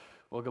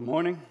Well, good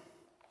morning.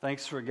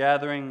 Thanks for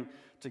gathering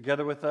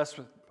together with us.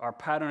 Our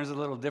pattern is a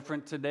little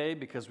different today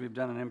because we've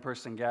done an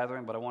in-person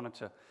gathering, but I wanted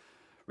to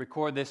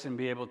record this and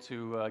be able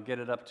to get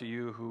it up to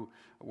you who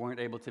weren't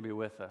able to be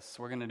with us.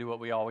 We're going to do what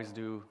we always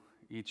do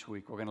each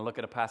week. We're going to look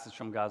at a passage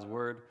from God's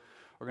Word.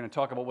 We're going to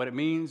talk about what it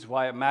means,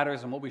 why it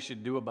matters, and what we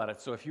should do about it.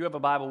 So if you have a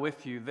Bible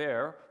with you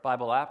there,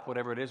 Bible app,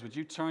 whatever it is, would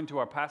you turn to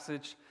our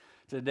passage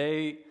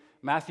today,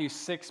 Matthew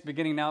 6,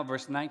 beginning now at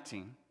verse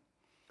 19.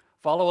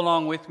 Follow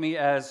along with me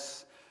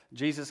as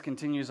Jesus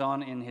continues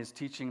on in his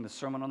teaching, the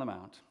Sermon on the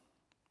Mount.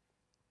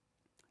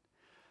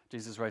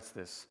 Jesus writes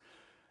this: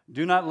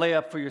 "Do not lay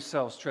up for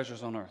yourselves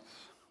treasures on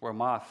earth, where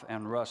moth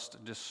and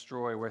rust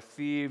destroy, where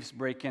thieves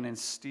break in and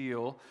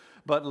steal,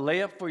 but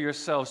lay up for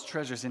yourselves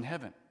treasures in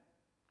heaven,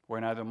 where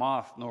neither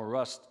moth nor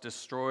rust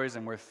destroys,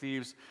 and where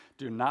thieves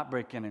do not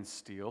break in and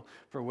steal.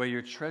 For where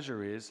your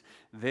treasure is,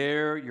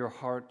 there your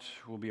heart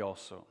will be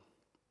also.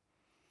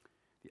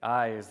 The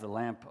eye is the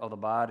lamp of the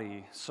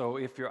body. So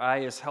if your eye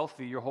is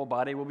healthy, your whole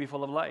body will be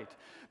full of light.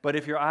 But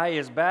if your eye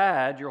is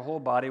bad, your whole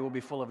body will be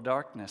full of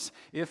darkness.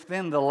 If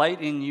then the light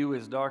in you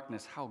is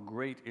darkness, how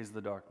great is the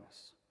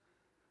darkness?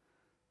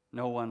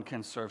 No one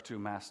can serve two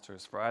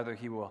masters, for either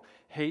he will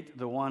hate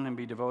the one and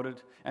be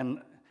devoted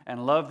and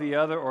love the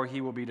other, or he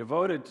will be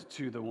devoted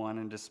to the one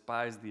and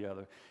despise the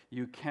other.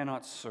 You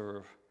cannot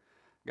serve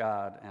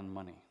God and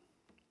money."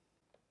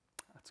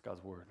 That's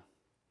God's word.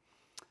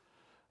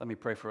 Let me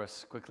pray for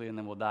us quickly, and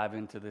then we'll dive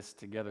into this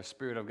together.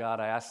 Spirit of God,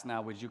 I ask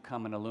now, would you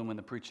come and illumine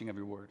the preaching of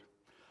your word?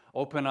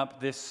 Open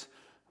up this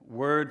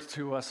word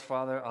to us,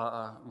 Father.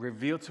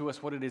 Reveal to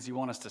us what it is you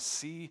want us to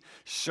see.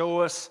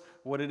 Show us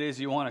what it is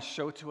you want to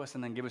show to us,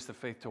 and then give us the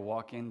faith to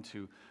walk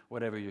into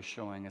whatever you're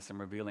showing us and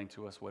revealing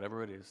to us,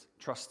 whatever it is,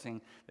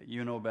 trusting that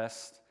you know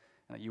best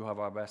and that you have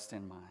our best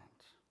in mind.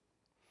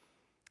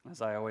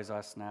 As I always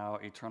ask now,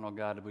 eternal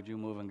God, would you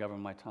move and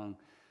govern my tongue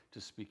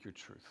to speak your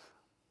truth?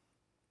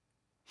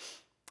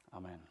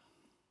 Amen.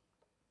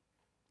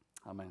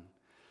 Amen.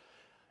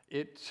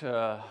 It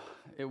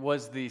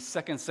was the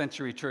 2nd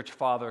century church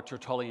father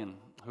Tertullian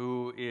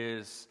who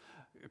is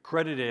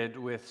credited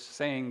with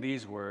saying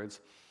these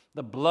words: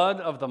 "The blood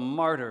of the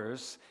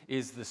martyrs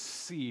is the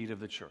seed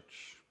of the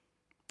church."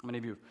 Many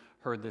of you have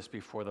heard this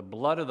before. The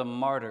blood of the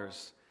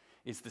martyrs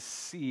is the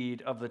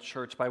seed of the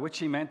church, by which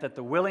he meant that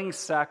the willing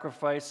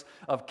sacrifice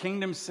of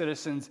kingdom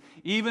citizens,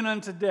 even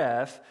unto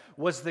death,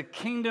 was the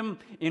kingdom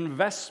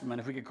investment,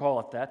 if we could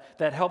call it that,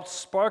 that helped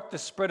spark the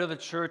spread of the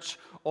church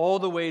all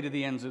the way to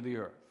the ends of the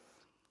earth.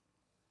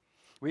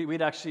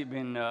 We'd actually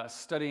been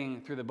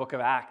studying through the book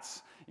of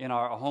Acts in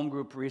our home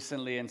group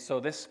recently, and so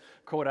this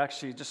quote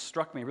actually just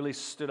struck me, really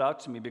stood out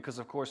to me, because,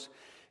 of course,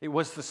 it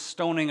was the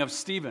stoning of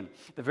Stephen,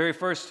 the very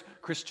first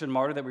Christian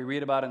martyr that we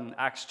read about in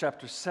Acts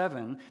chapter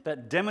 7,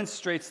 that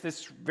demonstrates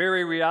this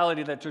very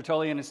reality that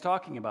Tertullian is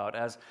talking about.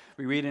 As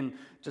we read in,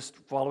 just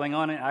following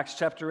on in Acts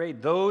chapter 8,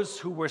 those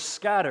who were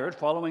scattered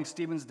following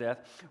Stephen's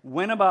death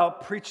went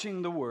about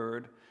preaching the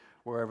word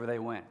wherever they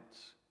went.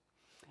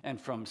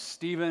 And from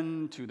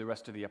Stephen to the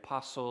rest of the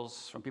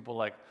apostles, from people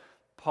like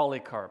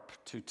Polycarp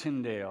to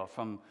Tyndale,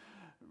 from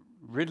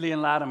Ridley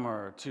and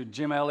Latimer to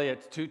Jim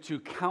Elliot, to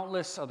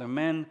countless other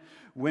men,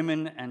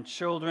 women, and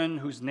children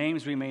whose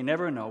names we may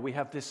never know, we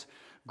have this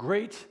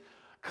great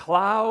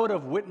cloud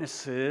of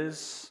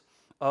witnesses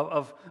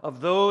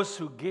of those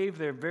who gave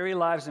their very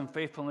lives in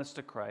faithfulness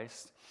to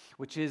Christ,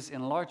 which is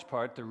in large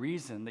part the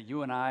reason that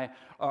you and I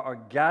are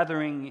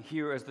gathering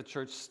here as the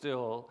church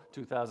still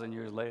 2,000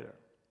 years later.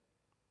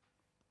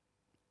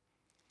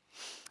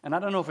 And I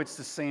don't know if it's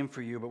the same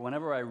for you, but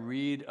whenever I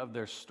read of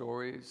their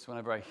stories,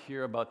 whenever I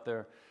hear about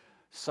their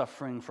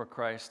suffering for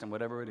Christ and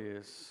whatever it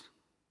is,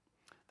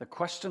 the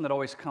question that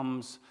always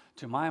comes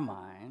to my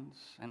mind,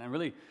 and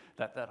really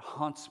that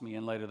haunts me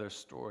in light of their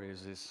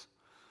stories, is,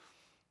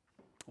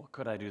 well,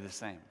 could I do the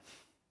same?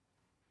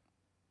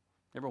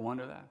 You ever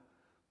wonder that?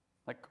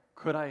 Like,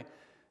 could I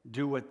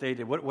do what they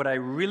did? Would I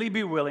really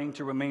be willing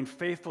to remain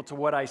faithful to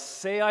what I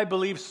say I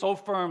believe so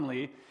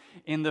firmly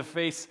in the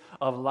face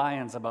of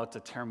lions about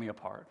to tear me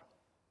apart?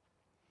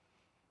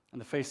 In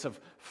the face of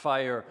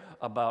fire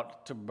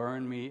about to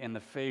burn me, in the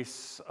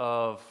face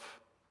of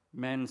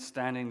men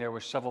standing there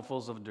with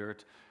shovelfuls of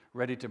dirt,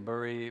 ready to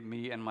bury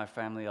me and my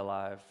family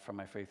alive for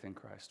my faith in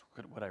Christ.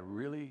 Would I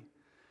really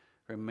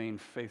remain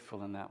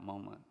faithful in that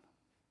moment?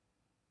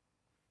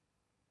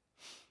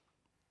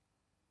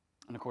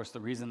 And of course, the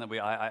reason that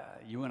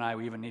you and I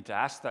even need to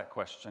ask that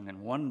question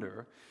and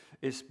wonder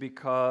is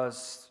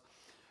because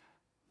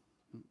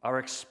our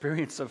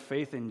experience of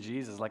faith in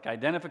Jesus, like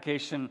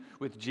identification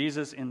with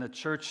Jesus in the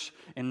church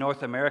in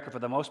North America for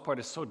the most part,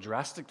 is so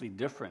drastically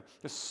different.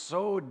 It's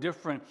so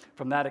different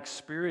from that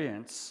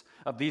experience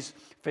of these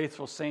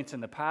faithful saints in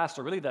the past,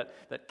 or really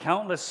that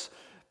countless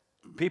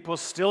people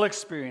still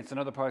experience in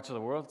other parts of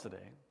the world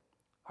today.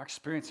 Our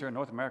experience here in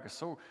North America is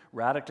so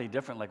radically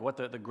different. Like, what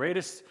the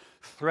greatest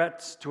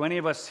threat to any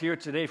of us here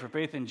today for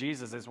faith in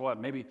Jesus is what?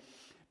 Maybe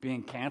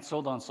being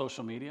canceled on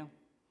social media?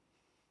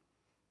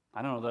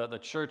 I don't know, the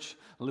church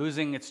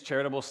losing its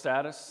charitable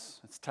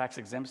status, its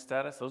tax-exempt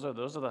status. Those are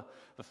the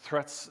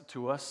threats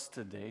to us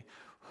today.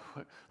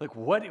 Like,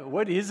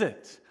 what is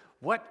it?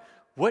 What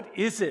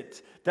is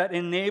it that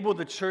enabled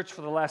the church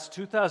for the last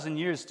 2,000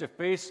 years to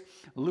face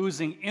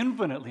losing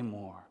infinitely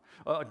more?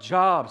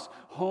 Jobs,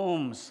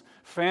 homes,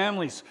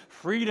 families,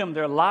 freedom,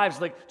 their lives,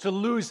 like to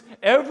lose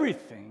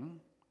everything,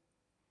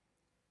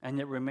 and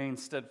yet remain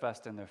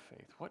steadfast in their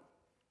faith. What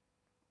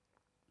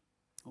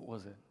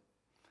was it?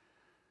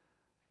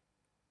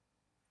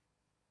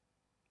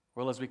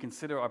 Well, as we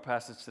consider our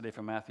passage today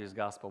from Matthew's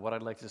Gospel, what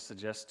I'd like to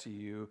suggest to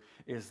you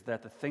is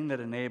that the thing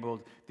that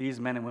enabled these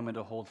men and women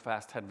to hold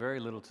fast had very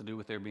little to do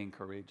with their being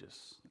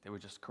courageous. They were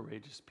just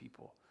courageous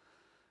people,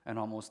 and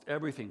almost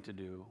everything to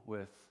do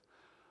with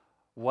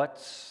what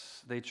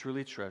they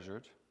truly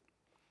treasured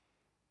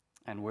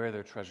and where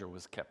their treasure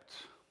was kept.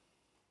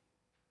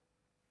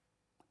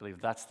 I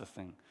believe that's the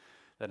thing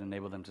that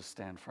enabled them to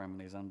stand firm in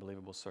these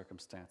unbelievable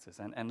circumstances.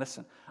 And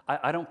listen,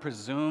 I don't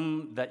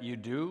presume that you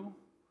do.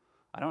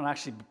 I don't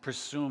actually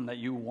presume that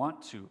you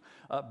want to,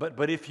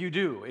 but if you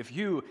do, if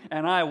you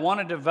and I want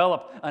to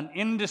develop an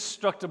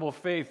indestructible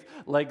faith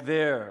like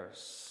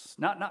theirs,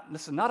 not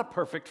a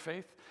perfect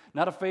faith,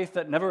 not a faith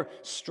that never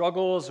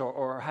struggles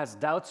or has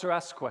doubts or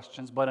asks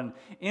questions, but an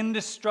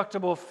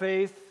indestructible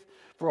faith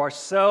for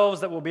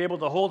ourselves that will be able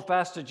to hold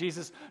fast to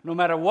Jesus no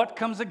matter what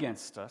comes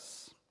against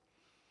us,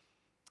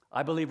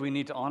 I believe we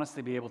need to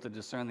honestly be able to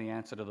discern the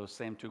answer to those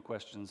same two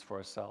questions for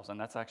ourselves, and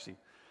that's actually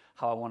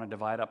how I want to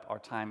divide up our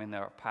time in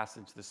our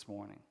passage this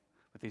morning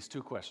with these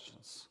two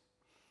questions.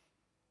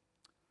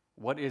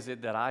 What is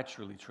it that I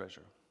truly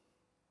treasure?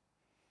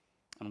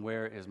 And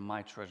where is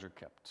my treasure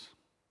kept?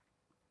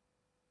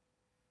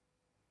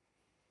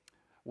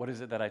 What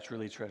is it that I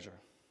truly treasure?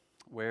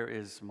 Where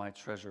is my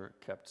treasure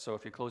kept? So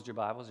if you closed your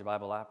Bibles, your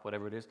Bible app,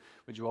 whatever it is,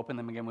 would you open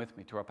them again with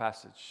me to our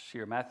passage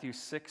here, Matthew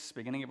 6,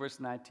 beginning at verse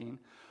 19.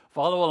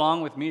 Follow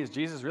along with me as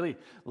Jesus really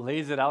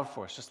lays it out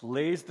for us, just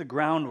lays the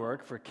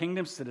groundwork for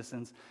kingdom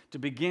citizens to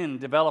begin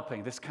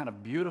developing this kind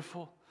of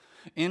beautiful,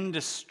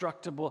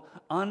 indestructible,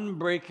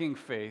 unbreaking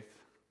faith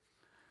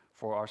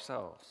for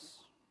ourselves.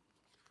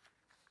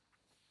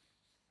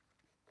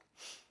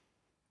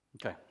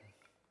 Okay.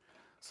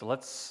 So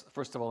let's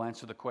first of all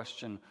answer the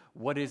question,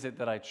 what is it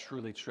that I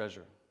truly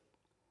treasure?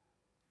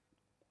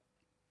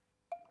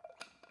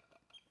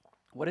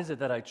 What is it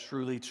that I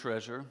truly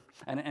treasure?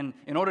 And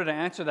in order to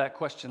answer that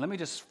question, let me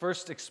just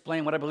first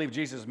explain what I believe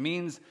Jesus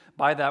means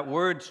by that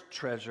word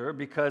treasure,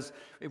 because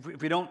if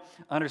we don't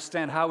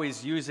understand how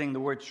he's using the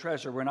word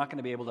treasure, we're not going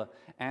to be able to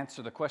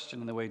answer the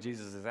question in the way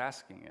Jesus is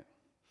asking it.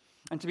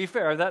 And to be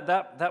fair,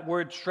 that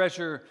word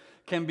treasure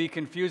can be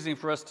confusing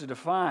for us to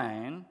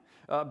define,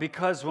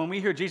 because when we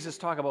hear Jesus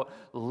talk about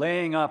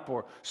laying up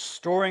or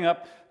storing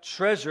up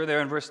treasure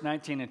there in verse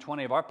 19 and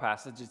 20 of our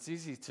passage, it's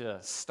easy to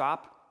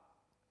stop.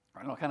 I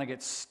don't know, kind of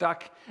get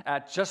stuck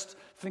at just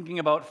thinking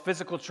about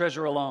physical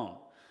treasure alone.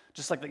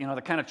 Just like the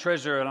kind of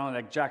treasure, I don't know,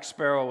 like Jack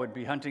Sparrow would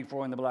be hunting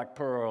for in the Black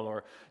Pearl,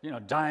 or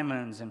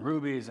diamonds and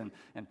rubies and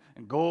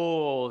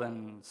gold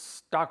and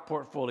stock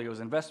portfolios,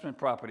 investment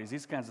properties,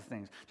 these kinds of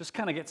things. Just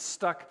kind of get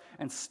stuck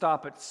and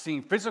stop at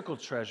seeing physical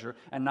treasure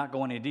and not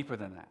go any deeper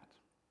than that.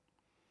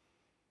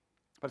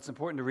 But it's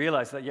important to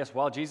realize that, yes,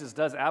 while Jesus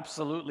does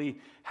absolutely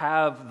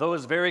have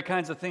those very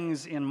kinds of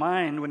things in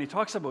mind when he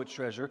talks about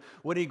treasure,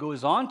 what he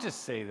goes on to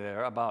say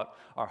there about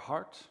our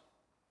heart,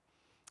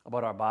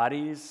 about our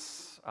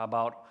bodies,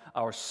 about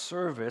our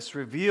service,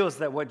 reveals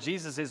that what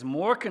Jesus is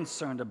more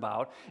concerned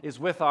about is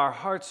with our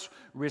heart's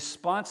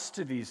response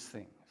to these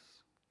things.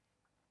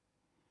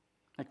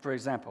 Like, for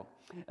example,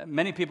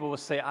 many people will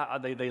say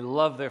they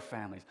love their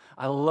families.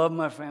 I love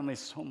my family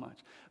so much.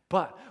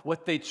 But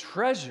what they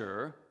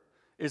treasure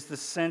is the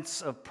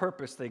sense of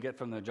purpose they get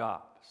from their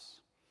jobs.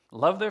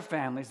 Love their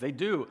families, they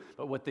do,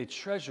 but what they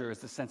treasure is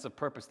the sense of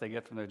purpose they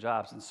get from their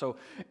jobs. And so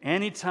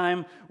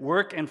anytime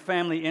work and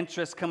family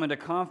interests come into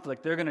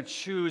conflict, they're going to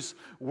choose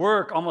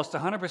work almost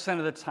 100%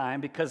 of the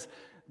time because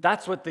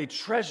that's what they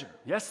treasure.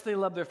 Yes, they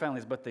love their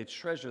families, but they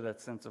treasure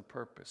that sense of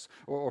purpose.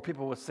 Or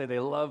people would say they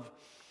love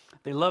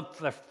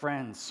their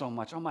friends so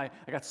much. I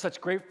got such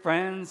great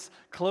friends,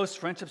 close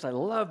friendships, I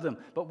love them.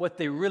 But what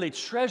they really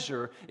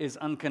treasure is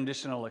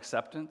unconditional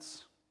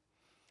acceptance.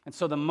 And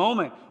so the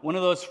moment one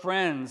of those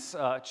friends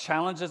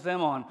challenges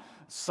them on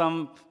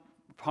some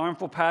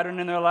harmful pattern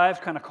in their lives,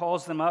 kind of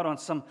calls them out on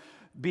some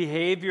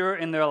behavior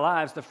in their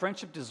lives, the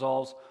friendship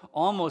dissolves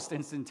almost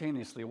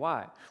instantaneously.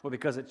 Why? Well,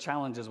 because it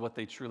challenges what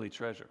they truly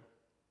treasure,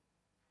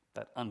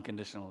 that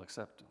unconditional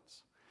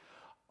acceptance.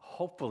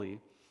 Hopefully,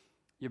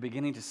 you're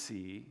beginning to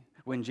see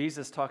when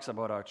Jesus talks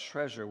about our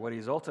treasure, what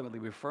he's ultimately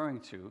referring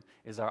to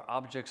is our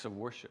objects of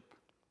worship.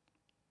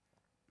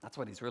 That's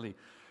what he's really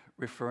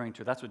referring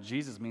to. That's what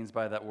Jesus means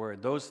by that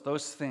word. Those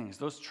things,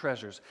 those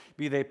treasures,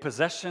 be they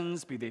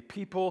possessions, be they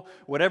people,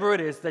 whatever it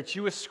is that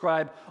you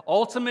ascribe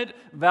ultimate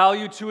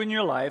value to in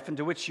your life and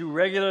to which you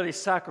regularly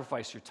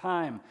sacrifice your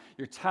time,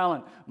 your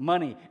talent,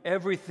 money,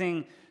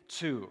 everything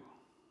to.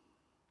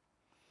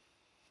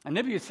 And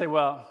maybe you'd say,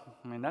 well,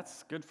 I mean,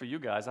 that's good for you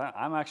guys.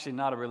 I'm actually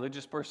not a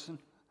religious person.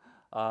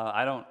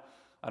 I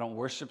don't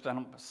worship. I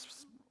don't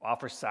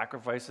offer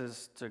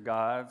sacrifices to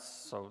gods.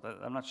 So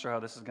I'm not sure how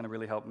this is going to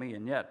really help me.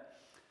 And yet,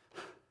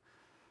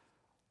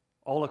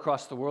 all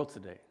across the world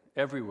today,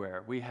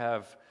 everywhere, we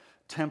have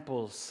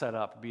temples set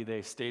up, be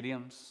they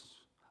stadiums,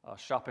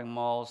 shopping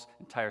malls,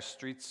 entire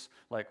streets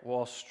like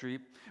Wall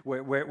Street,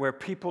 where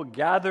people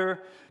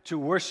gather to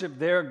worship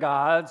their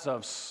gods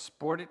of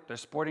their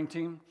sporting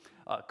team,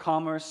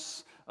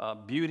 commerce,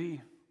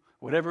 beauty,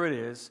 whatever it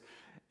is,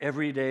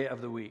 every day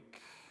of the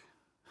week.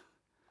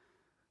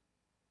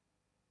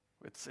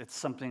 It's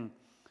something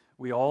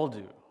we all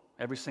do,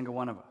 every single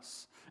one of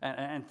us.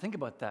 And think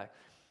about that.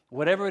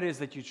 Whatever it is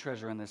that you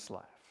treasure in this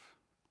life,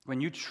 when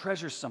you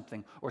treasure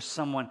something or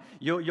someone,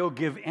 you'll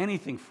give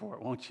anything for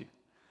it, won't you?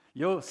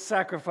 You'll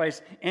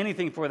sacrifice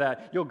anything for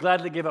that. You'll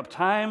gladly give up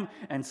time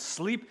and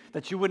sleep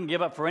that you wouldn't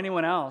give up for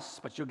anyone else,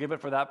 but you'll give it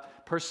for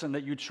that person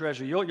that you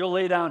treasure. You'll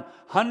lay down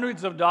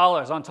hundreds of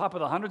dollars on top of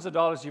the hundreds of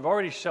dollars you've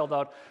already shelled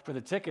out for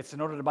the tickets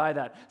in order to buy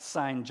that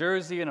signed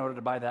jersey, in order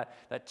to buy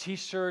that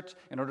T-shirt,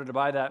 in order to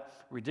buy that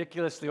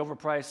ridiculously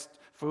overpriced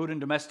food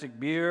and domestic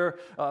beer,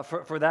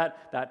 for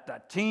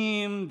that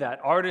team,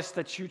 that artist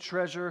that you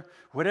treasure,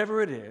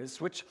 whatever it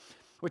is, which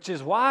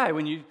is why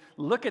when you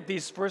look at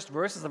these first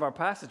verses of our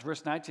passage,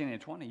 verse 19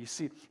 and 20, you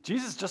see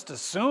Jesus just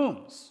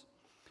assumes.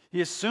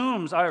 He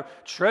assumes our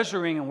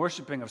treasuring and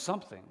worshiping of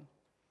something.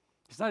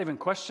 He's not even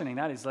questioning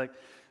that. He's like,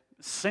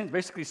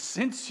 basically,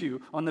 since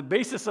you, on the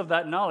basis of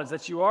that knowledge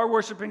that you are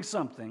worshiping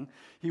something,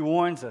 he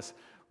warns us,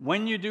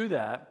 when you do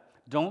that,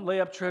 don't lay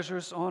up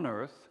treasures on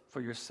earth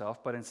for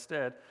yourself, but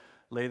instead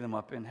lay them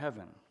up in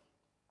heaven.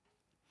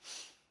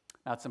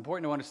 Now, it's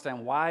important to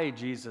understand why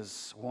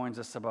Jesus warns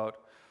us about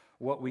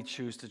what we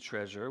choose to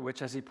treasure,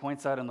 which, as he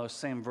points out in those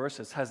same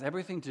verses, has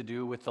everything to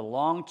do with the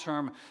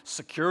long-term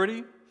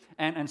security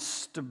and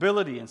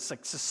stability and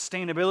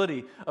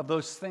sustainability of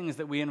those things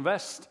that we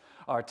invest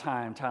our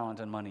time, talent,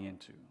 and money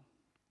into.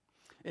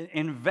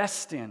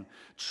 Invest in,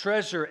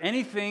 treasure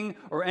anything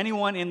or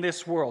anyone in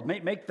this world.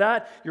 Make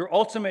that your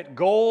ultimate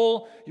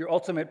goal, your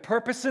ultimate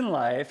purpose in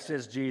life,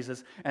 says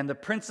Jesus, and the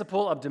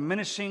principle of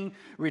diminishing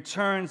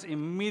returns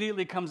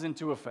immediately comes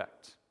into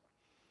effect.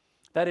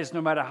 That is,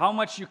 no matter how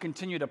much you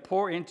continue to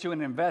pour into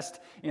and invest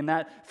in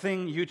that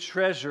thing you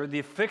treasure,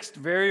 the fixed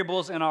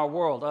variables in our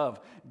world of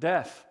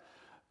death,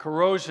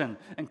 corrosion,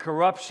 and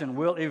corruption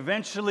will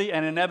eventually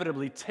and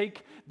inevitably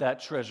take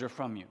that treasure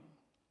from you.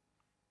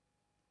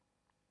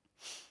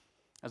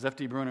 As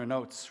F.D. Bruner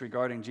notes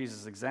regarding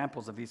Jesus'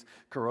 examples of these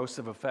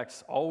corrosive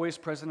effects always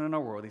present in our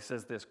world, he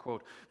says this,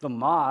 quote, "The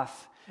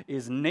moth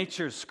is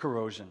nature's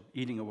corrosion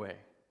eating away.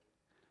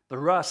 The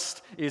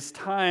rust is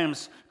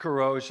time's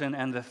corrosion,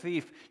 and the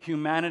thief,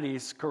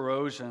 humanity's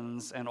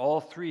corrosions, and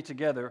all three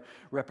together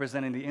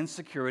representing the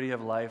insecurity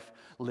of life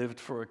lived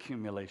for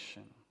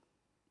accumulation."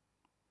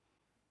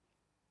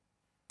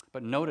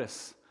 But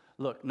notice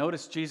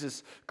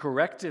Jesus'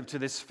 corrective to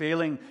this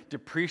failing,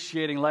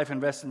 depreciating life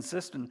investing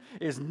system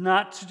is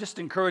not to just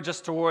encourage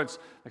us towards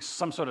like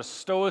some sort of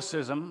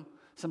stoicism,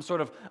 some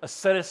sort of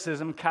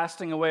asceticism,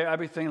 casting away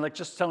everything, like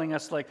just telling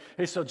us like,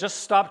 hey, so just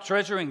stop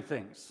treasuring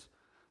things.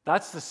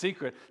 That's the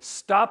secret.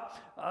 Stop,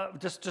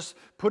 just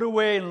put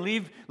away and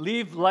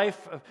leave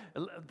life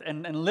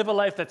and live a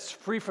life that's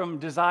free from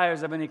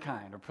desires of any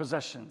kind or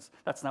possessions.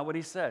 That's not what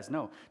he says.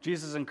 No,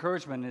 Jesus'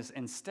 encouragement is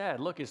instead,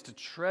 is to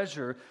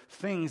treasure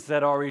things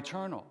that are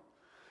eternal,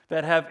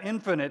 that have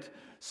infinite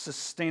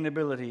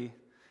sustainability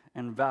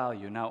and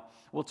value. Now,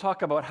 we'll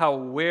talk about how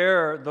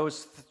where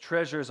those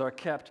treasures are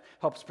kept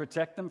helps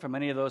protect them from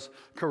any of those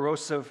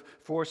corrosive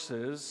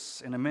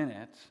forces in a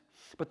minute.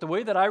 But the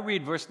way that I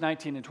read verse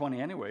 19 and 20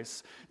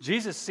 anyways,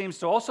 Jesus seems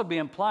to also be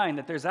implying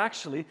that there's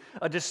actually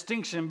a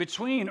distinction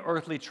between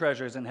earthly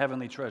treasures and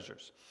heavenly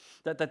treasures.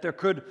 That there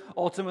could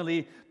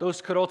ultimately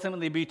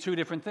be two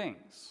different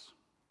things.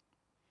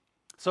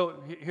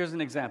 So here's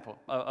an example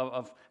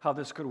of how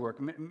this could work.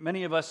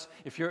 Many of us,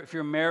 if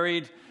you're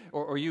married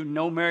or you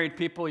know married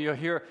people, you'll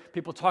hear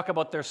people talk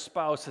about their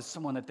spouse as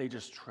someone that they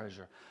just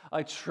treasure.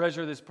 I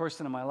treasure this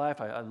person in my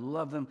life. I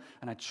love them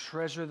and I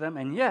treasure them.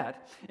 And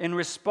yet, in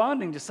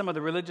responding to some of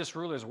the religious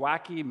rulers'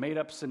 wacky,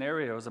 made-up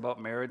scenarios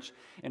about marriage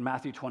in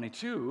Matthew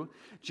 22,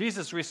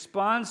 Jesus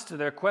responds to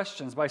their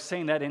questions by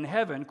saying that in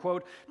heaven,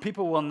 quote,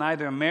 people will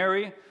neither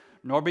marry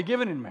nor be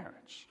given in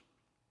marriage.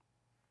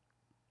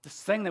 This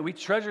thing that we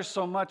treasure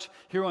so much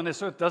here on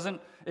this earth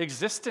doesn't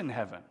exist in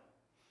heaven.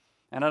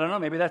 And I don't know,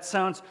 maybe that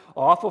sounds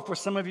awful for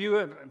some of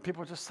you.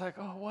 People are just like,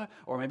 oh, what?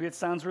 Or maybe it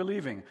sounds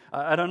relieving.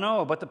 I don't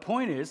know. But the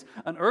point is,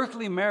 an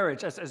earthly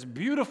marriage, as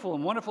beautiful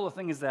and wonderful a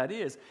thing as that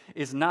is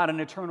not an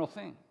eternal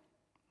thing.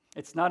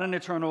 It's not an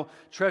eternal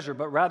treasure,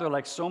 but rather,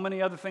 like so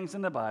many other things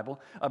in the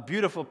Bible, a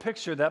beautiful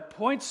picture that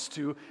points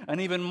to an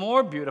even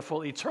more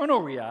beautiful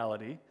eternal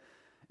reality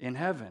in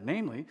heaven,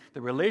 namely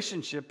the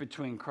relationship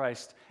between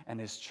Christ and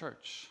his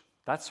church.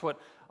 That's what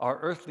our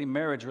earthly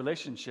marriage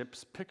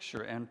relationships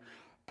picture and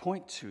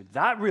point to.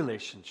 That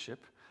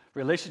relationship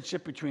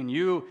Relationship between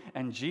you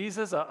and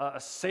Jesus, a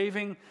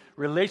saving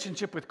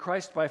relationship with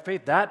Christ by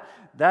faith,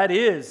 that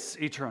is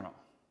eternal.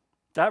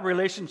 That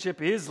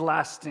relationship is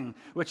lasting,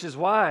 which is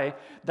why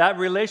that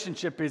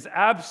relationship is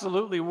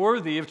absolutely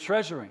worthy of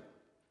treasuring.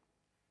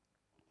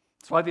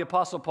 That's why the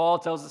Apostle Paul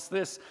tells us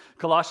this,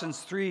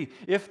 Colossians 3,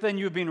 "If then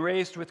you've been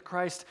raised with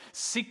Christ,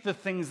 seek the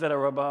things that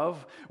are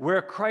above,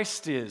 where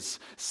Christ is,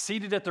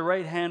 seated at the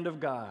right hand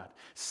of God.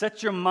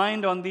 Set your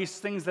mind on these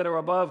things that are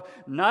above,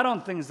 not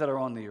on things that are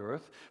on the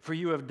earth, for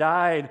you have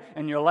died,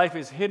 and your life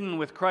is hidden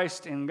with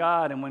Christ in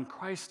God. And when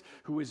Christ,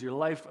 who is your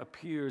life,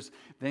 appears,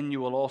 then you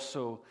will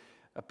also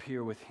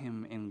appear with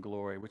him in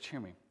glory." Which,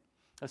 hear me,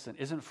 listen,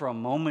 isn't for a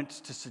moment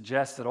to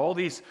suggest that all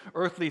these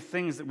earthly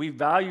things that we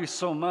value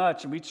so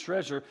much and we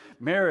treasure,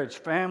 marriage,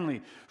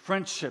 family,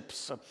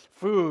 friendships,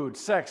 food,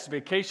 sex,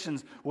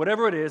 vacations,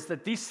 whatever it is,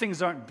 that these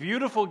things aren't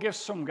beautiful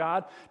gifts from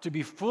God to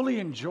be fully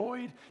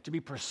enjoyed, to be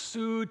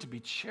pursued, to be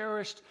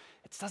cherished.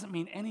 It doesn't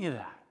mean any of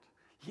that.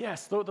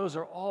 Yes, those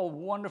are all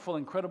wonderful,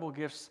 incredible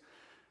gifts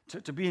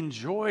to be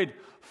enjoyed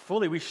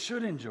fully. We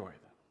should enjoy them.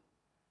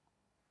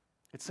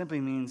 It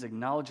simply means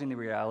acknowledging the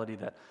reality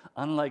that,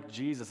 unlike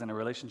Jesus in a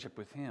relationship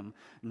with him,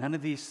 none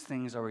of these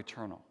things are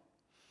eternal.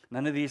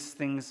 None of these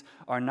things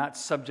are not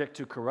subject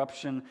to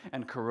corruption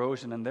and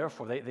corrosion, and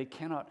therefore they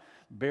cannot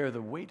bear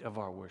the weight of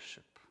our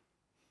worship.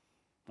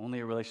 Only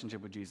a relationship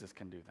with Jesus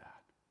can do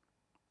that.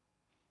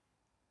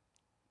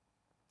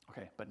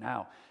 Okay, but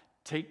now,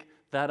 take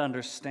that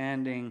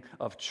understanding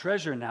of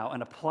treasure now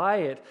and apply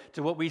it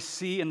to what we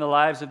see in the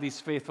lives of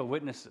these faithful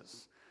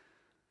witnesses.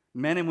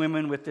 Men and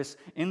women with this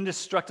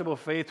indestructible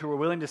faith who are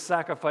willing to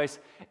sacrifice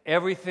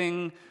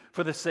everything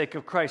for the sake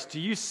of Christ. Do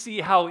you see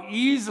how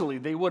easily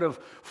they would have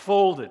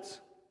folded?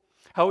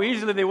 How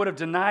easily they would have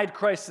denied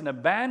Christ and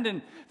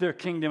abandoned their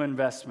kingdom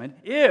investment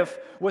if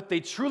what they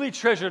truly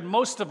treasured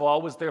most of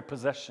all was their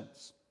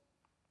possessions.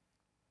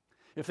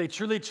 If they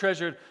truly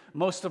treasured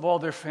most of all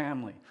their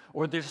family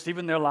or just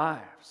even their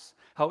lives.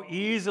 How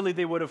easily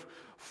they would have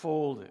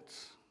folded.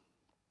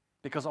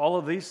 Because all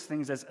of these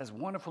things, as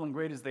wonderful and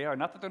great as they are,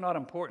 not that they're not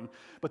important,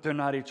 but they're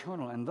not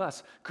eternal, and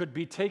thus could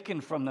be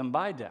taken from them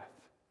by death.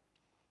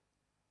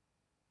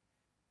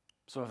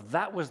 So if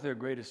that was their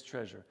greatest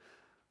treasure,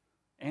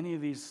 any of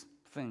these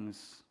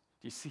things,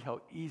 do you see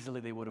how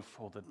easily they would have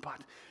folded?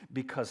 But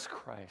because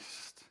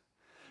Christ,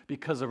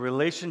 because a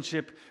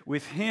relationship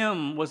with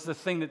him was the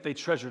thing that they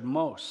treasured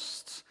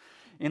most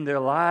in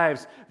their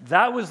lives,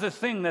 that was the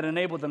thing that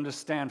enabled them to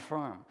stand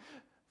firm.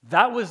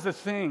 That was the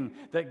thing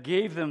that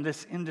gave them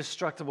this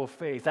indestructible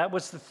faith. That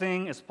was the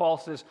thing, as Paul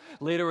says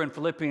later in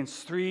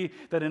Philippians 3,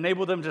 that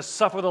enabled them to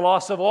suffer the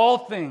loss of all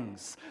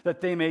things, that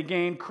they may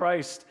gain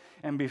Christ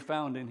and be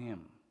found in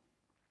him.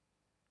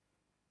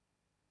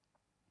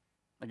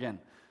 Again,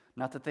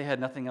 not that they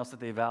had nothing else that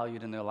they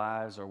valued in their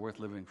lives or worth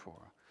living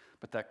for,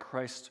 but that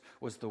Christ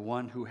was the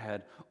one who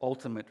had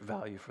ultimate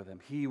value for them.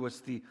 He was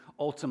the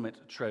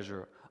ultimate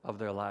treasure of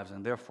their lives,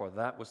 and therefore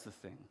that was the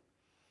thing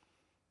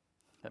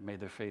that made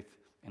their faith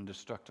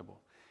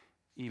indestructible,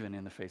 even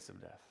in the face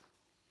of death.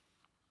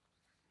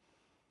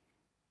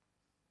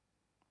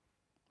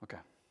 Okay.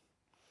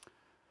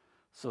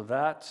 So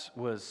that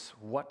was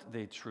what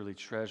they truly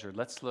treasured.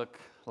 Let's look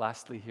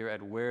lastly here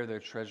at where their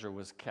treasure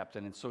was kept.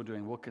 And in so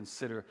doing, we'll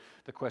consider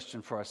the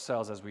question for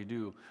ourselves as we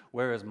do,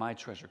 where is my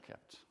treasure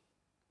kept?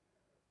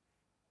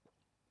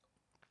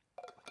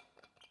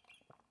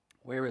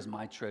 Where is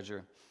my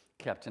treasure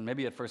kept? And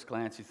maybe at first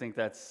glance you think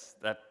that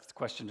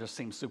question just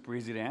seems super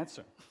easy to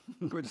answer.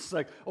 We're just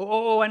like,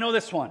 I know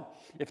this one.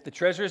 If the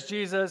treasure is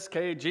Jesus,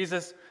 okay,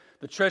 Jesus,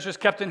 the treasure's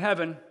kept in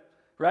heaven,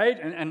 right?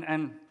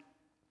 And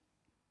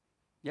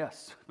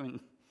yes,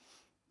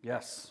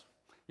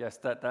 yes,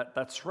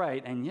 that's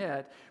right. And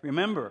yet,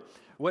 remember,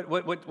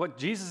 what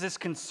Jesus is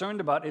concerned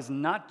about is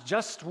not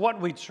just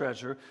what we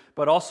treasure,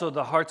 but also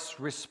the heart's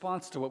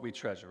response to what we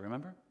treasure,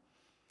 remember?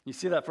 You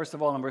see that, first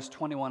of all, in verse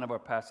 21 of our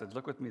passage.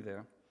 Look with me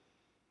there.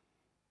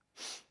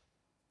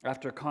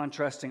 After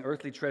contrasting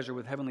earthly treasure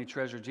with heavenly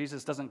treasure,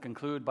 Jesus doesn't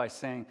conclude by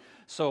saying,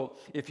 so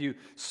if you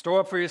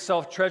store up for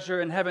yourself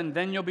treasure in heaven,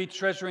 then you'll be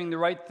treasuring the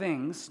right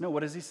things. No, what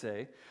does he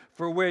say?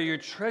 For where your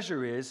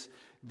treasure is,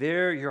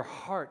 there your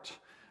heart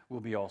will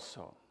be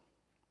also.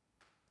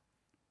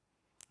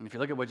 And if you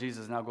look at what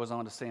Jesus now goes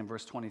on to say in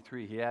verse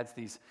 23, he adds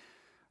these,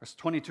 verse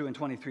 22 and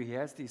 23, he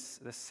adds these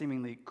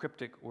seemingly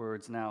cryptic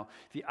words now.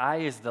 The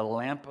eye is the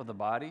lamp of the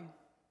body.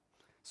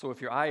 So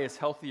if your eye is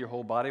healthy, your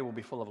whole body will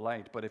be full of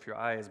light. But if your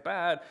eye is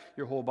bad,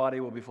 your whole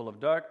body will be full of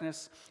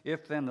darkness.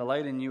 If then the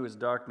light in you is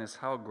darkness,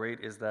 how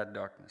great is that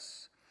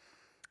darkness?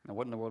 Now,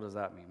 what in the world does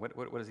that mean?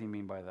 What does he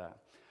mean by that?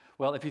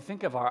 Well, if you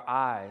think of our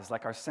eyes,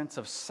 like our sense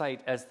of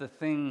sight, as the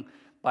thing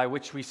by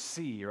which we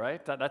see,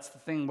 right? That's the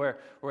thing where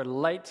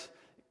light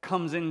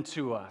comes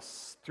into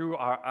us through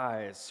our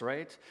eyes,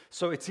 right?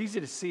 So it's easy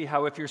to see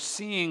how if you're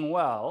seeing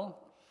well,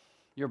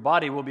 your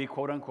body will be,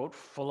 quote unquote,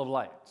 full of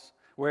light.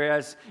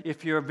 Whereas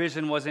if your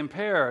vision was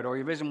impaired or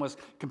your vision was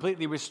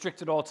completely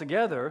restricted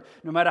altogether,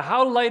 no matter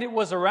how light it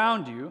was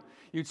around you,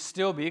 you'd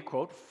still be,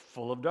 quote,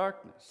 full of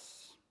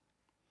darkness.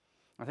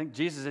 I think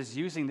Jesus is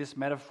using this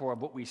metaphor of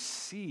what we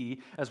see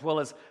as well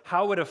as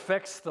how it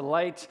affects the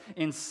light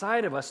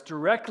inside of us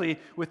directly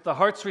with the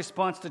heart's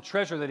response to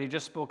treasure that he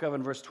just spoke of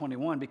in verse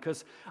 21,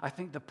 because I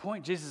think the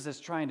point Jesus is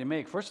trying to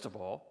make, first of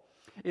all,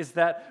 is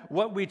that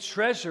what we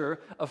treasure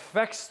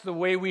affects the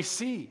way we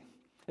see.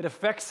 It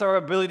affects our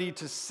ability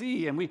to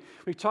see. And we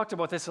talked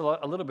about this a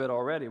little bit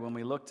already when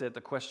we looked at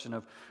the question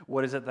of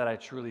what is it that I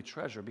truly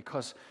treasure?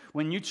 Because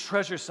when you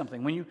treasure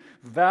something, when you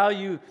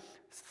value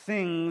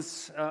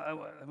things,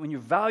 when you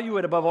value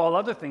it above all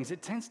other things,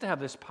 it tends to have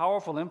this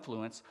powerful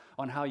influence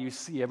on how you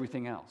see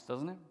everything else,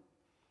 doesn't it?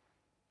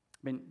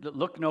 I mean,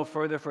 look no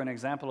further for an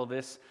example of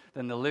this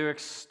than the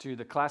lyrics to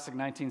the classic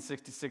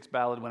 1966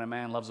 ballad, When a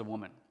Man Loves a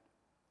Woman.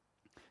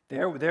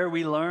 There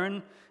we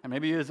learn, and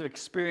maybe you've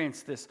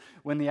experienced this,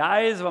 when the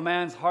eyes of a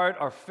man's heart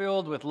are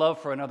filled with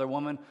love for another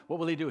woman, what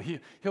will he do?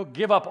 He'll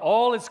give up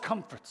all his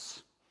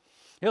comforts.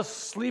 He'll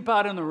sleep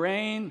out in the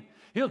rain.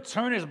 He'll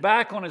turn his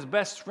back on his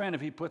best friend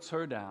if he puts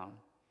her down.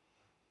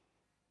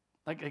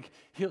 Like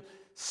he'll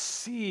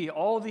see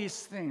all these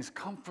things,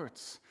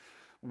 comforts,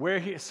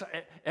 where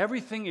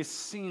everything is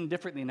seen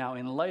differently now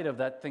in light of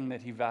that thing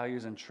that he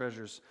values and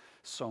treasures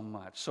so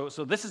much. So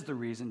this is the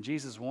reason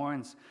Jesus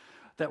warns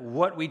that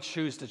what we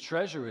choose to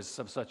treasure is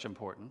of such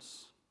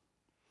importance.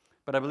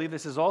 But I believe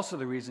this is also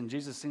the reason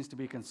Jesus seems to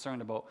be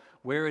concerned about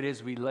where it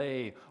is we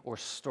lay or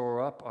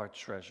store up our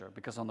treasure.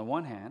 Because on the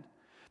one hand,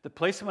 the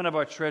placement of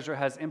our treasure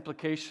has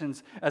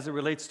implications as it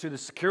relates to the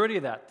security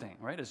of that thing,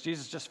 right? As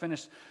Jesus just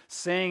finished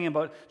saying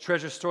about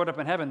treasure stored up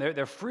in heaven,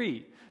 they're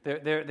free.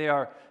 They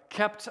are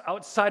kept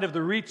outside of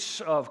the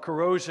reach of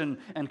corrosion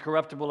and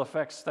corruptible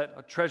effects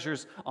that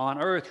treasures on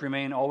earth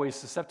remain always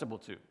susceptible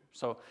to.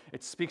 So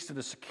it speaks to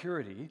the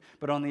security.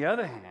 But on the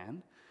other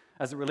hand,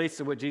 as it relates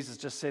to what Jesus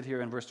just said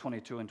here in verse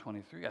 22 and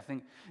 23, I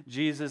think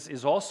Jesus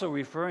is also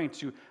referring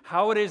to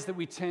how it is that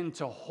we tend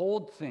to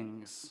hold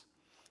things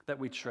that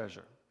we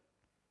treasure.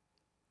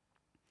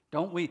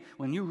 Don't we,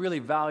 when you really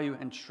value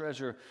and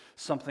treasure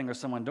something or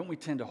someone, don't we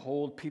tend to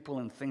hold people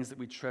and things that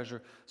we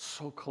treasure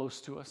so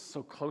close to us,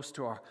 so close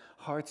to our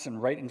hearts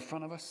and right in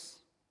front of us?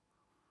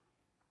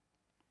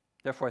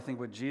 Therefore, I think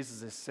what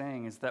Jesus is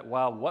saying is that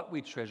while what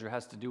we treasure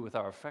has to do with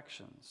our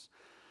affections,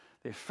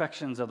 the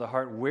affections of the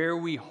heart, where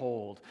we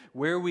hold,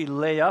 where we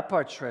lay up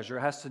our treasure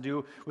has to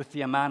do with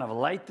the amount of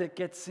light that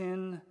gets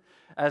in,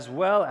 as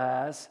well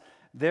as,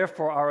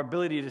 therefore, our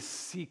ability to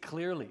see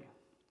clearly.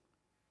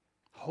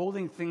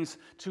 Holding things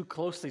too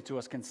closely to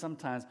us can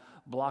sometimes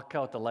block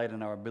out the light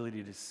in our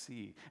ability to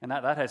see. And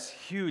that has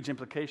huge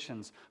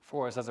implications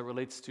for us as it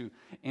relates to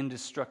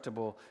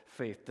indestructible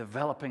faith,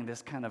 developing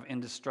this kind of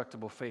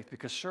indestructible faith.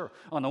 Because sure,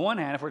 on the one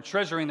hand, if we're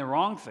treasuring the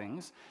wrong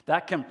things,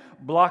 that can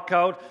block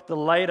out the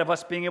light of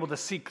us being able to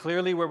see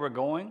clearly where we're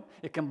going.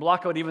 It can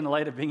block out even the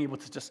light of being able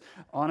to just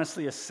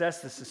honestly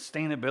assess the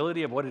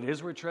sustainability of what it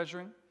is we're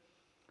treasuring.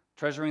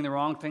 Treasuring the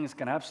wrong things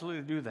can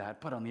absolutely do that.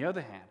 But on the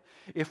other hand,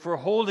 if we're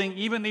holding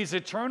even these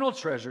eternal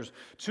treasures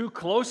too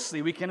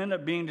closely, we can end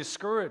up being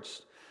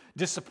discouraged,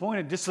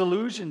 disappointed,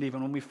 disillusioned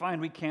even when we find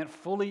we can't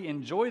fully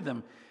enjoy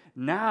them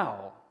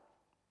now.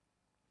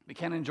 We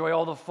can't enjoy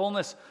all the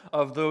fullness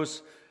of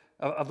those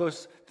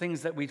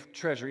things that we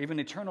treasure, even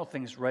eternal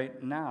things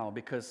right now,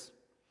 because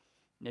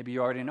maybe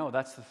you already know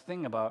that's the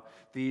thing about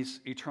these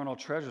eternal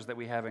treasures that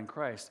we have in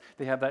Christ.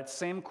 They have that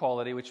same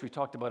quality, which we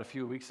talked about a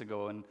few weeks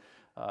ago, and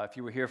if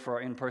you were here for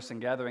our in-person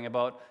gathering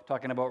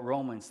talking about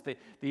Romans,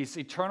 these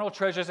eternal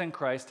treasures in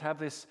Christ have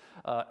this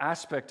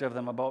aspect of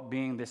them about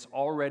being this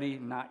already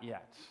not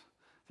yet.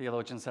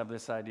 Theologians have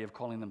this idea of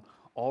calling them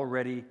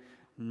already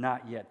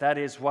not yet. That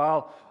is,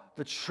 while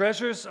the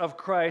treasures of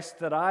Christ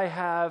that I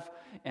have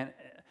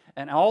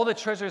and all the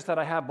treasures that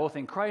I have both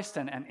in Christ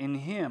and in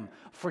Him,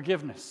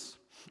 forgiveness,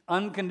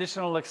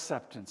 unconditional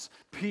acceptance,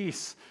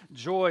 peace,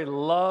 joy,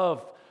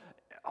 love,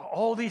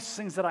 all these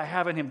things that I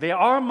have in Him, they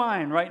are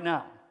mine right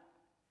now.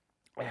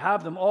 I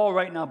have them all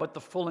right now, but the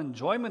full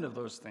enjoyment of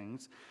those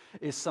things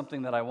is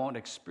something that I won't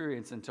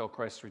experience until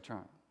Christ's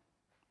return.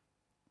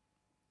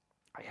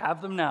 I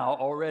have them now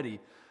already,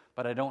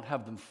 but I don't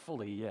have them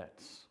fully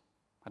yet.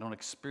 I don't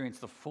experience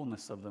the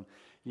fullness of them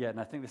yet. And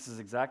I think this is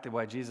exactly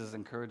why Jesus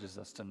encourages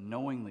us to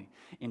knowingly,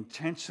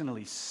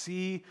 intentionally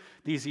see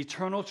these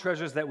eternal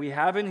treasures that we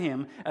have in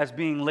Him as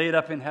being laid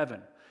up in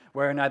heaven,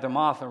 where neither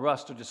moth nor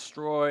rust or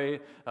destroy,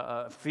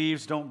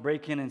 thieves don't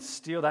break in and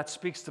steal. That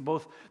speaks to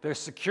both their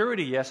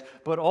security, yes,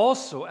 but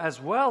also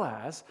as well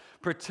as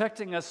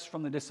protecting us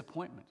from the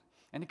disappointment,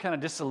 any kind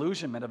of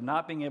disillusionment of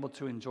not being able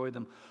to enjoy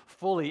them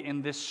fully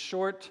in this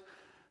short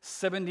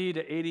 70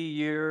 to 80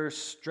 year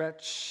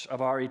stretch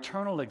of our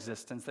eternal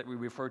existence that we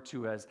refer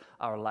to as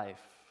our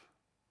life,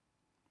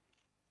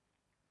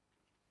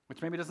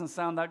 which maybe doesn't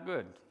sound that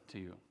good to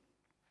you.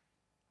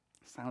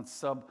 It sounds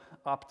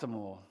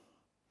suboptimal.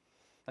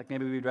 Like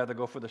maybe we'd rather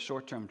go for the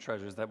short-term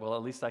treasures that, well,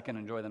 at least I can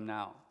enjoy them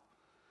now.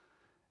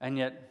 And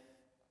yet,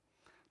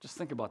 just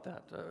think about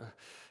that.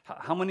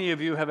 How many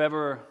of you have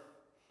ever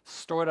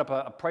stored up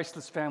a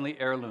priceless family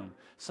heirloom,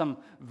 some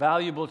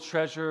valuable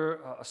treasure,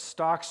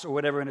 stocks or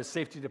whatever in a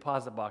safety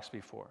deposit box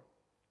before?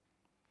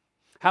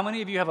 How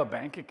many of you have a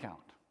bank account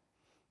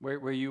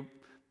where you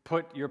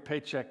put your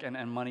paycheck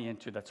and money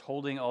into that's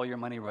holding all your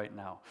money right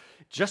now?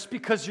 Just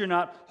because you're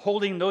not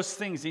holding those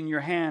things in your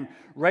hand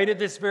right at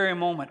this very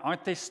moment,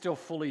 aren't they still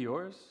fully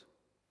yours?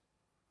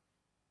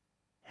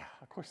 Yeah,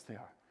 of course they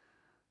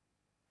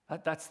are.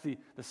 That's the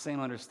same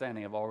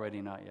understanding of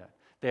already not yet.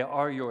 They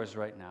are yours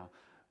right now.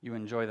 You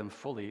enjoy them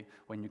fully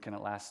when you can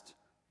at last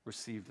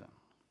receive them.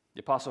 The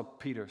Apostle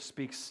Peter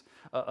speaks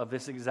of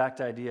this exact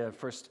idea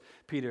of 1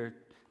 Peter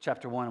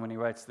chapter 1 when he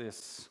writes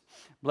this.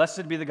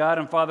 Blessed be the God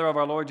and Father of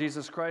our Lord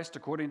Jesus Christ.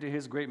 According to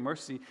his great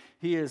mercy,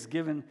 he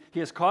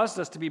has caused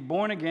us to be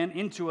born again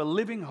into a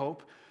living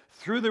hope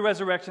through the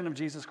resurrection of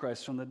Jesus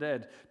Christ from the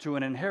dead, to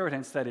an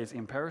inheritance that is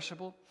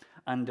imperishable,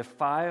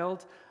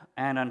 undefiled,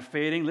 and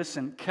unfading.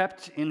 Listen,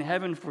 kept in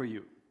heaven for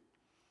you,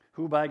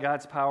 who by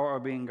God's power are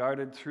being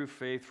guarded through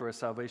faith for a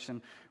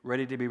salvation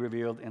ready to be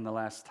revealed in the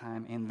last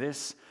time. In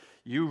this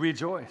you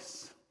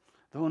rejoice,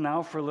 though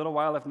now for a little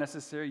while, if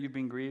necessary, you've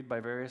been grieved by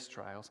various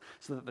trials,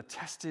 so that the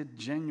tested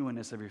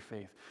genuineness of your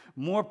faith,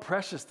 more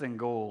precious than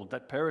gold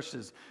that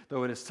perishes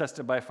though it is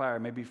tested by fire,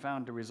 may be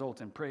found to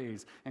result in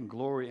praise and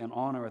glory and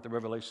honor at the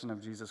revelation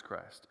of Jesus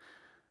Christ.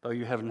 Though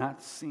you have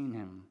not seen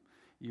him,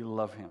 you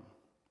love him.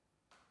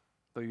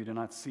 Though you do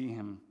not see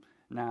him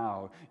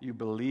now, you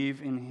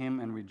believe in him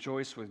and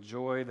rejoice with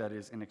joy that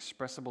is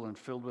inexpressible and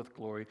filled with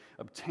glory,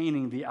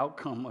 obtaining the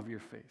outcome of your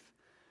faith,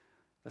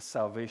 the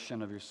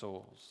salvation of your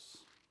souls.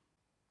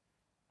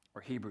 Or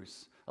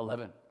Hebrews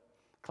 11,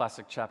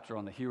 classic chapter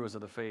on the heroes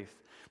of the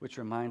faith, which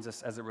reminds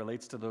us as it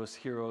relates to those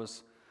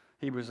heroes,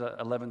 Hebrews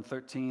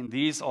 11:13,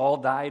 these all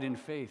died in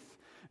faith,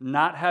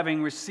 not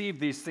having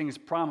received these things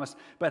promised,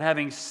 but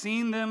having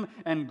seen them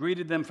and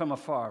greeted them from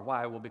afar.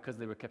 Why? Well, because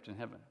they were kept in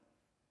heaven.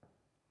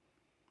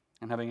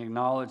 And having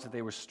acknowledged that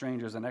they were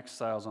strangers and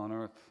exiles on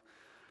earth.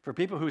 For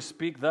people who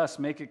speak thus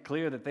make it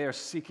clear that they are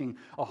seeking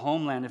a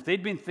homeland. If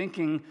they'd been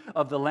thinking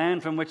of the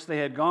land from which they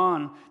had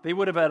gone, they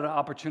would have had an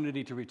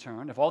opportunity to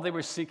return. If all they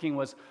were seeking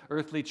was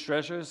earthly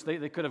treasures,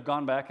 they could have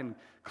gone back and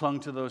clung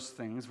to those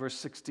things. Verse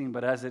 16,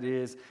 but as it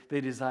is,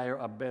 they desire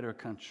a better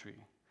country,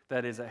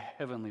 that is, a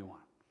heavenly one.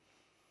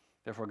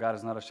 Therefore God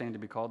is not ashamed to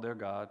be called their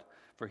God,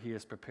 for he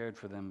has prepared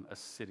for them a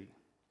city.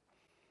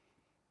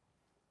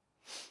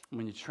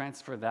 When you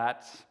transfer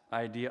that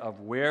idea of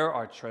where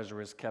our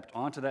treasure is kept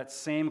onto that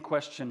same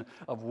question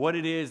of what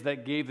it is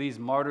that gave these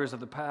martyrs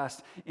of the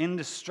past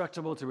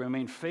indestructible to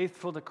remain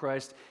faithful to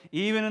Christ,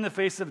 even in the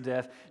face of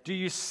death, do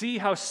you see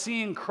how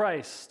seeing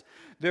Christ,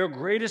 their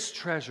greatest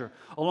treasure,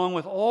 along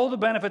with all the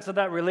benefits of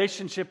that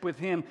relationship with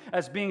him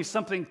as being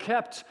something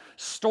kept,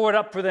 stored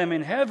up for them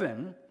in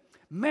heaven,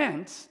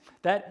 meant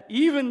that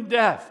even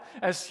death,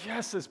 as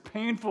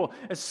painful,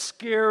 as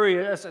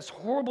scary, as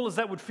horrible as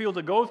that would feel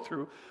to go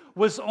through,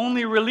 was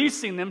only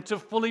releasing them to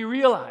fully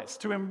realize,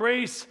 to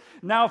embrace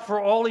now for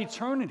all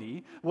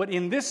eternity what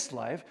in this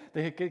life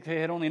they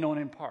had only known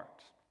in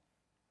part.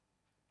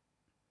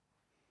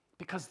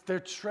 Because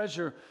their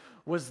treasure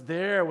was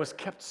there, was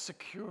kept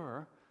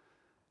secure.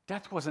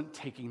 Death wasn't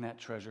taking that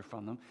treasure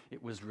from them.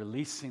 It was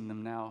releasing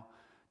them now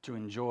to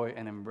enjoy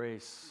and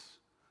embrace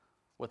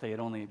what they had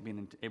only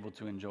been able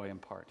to enjoy in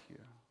part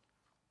here.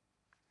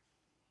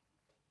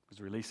 It was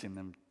releasing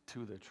them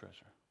to their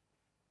treasure.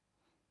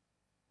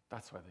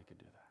 That's why they could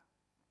do that.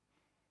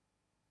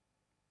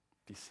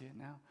 Do you see it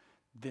now?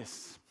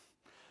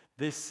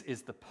 This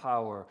is the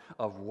power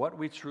of what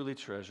we truly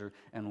treasure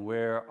and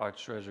where our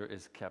treasure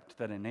is kept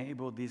that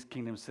enabled these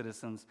kingdom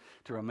citizens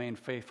to remain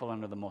faithful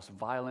under the most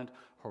violent,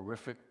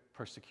 horrific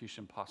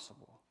persecution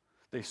possible.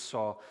 They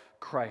saw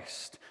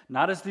Christ,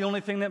 not as the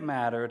only thing that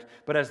mattered,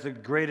 but as the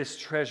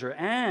greatest treasure,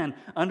 and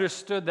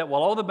understood that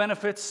while all the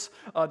benefits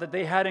that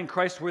they had in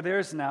Christ were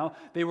theirs now,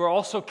 they were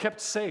also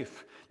kept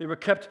safe. They were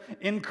kept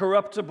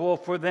incorruptible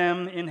for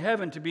them in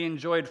heaven to be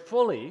enjoyed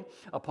fully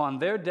upon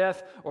their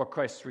death or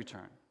Christ's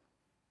return.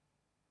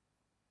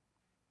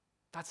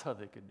 That's how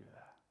they could do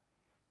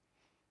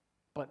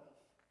that.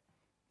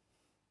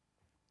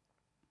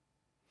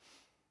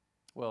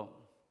 Well,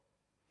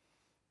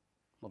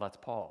 that's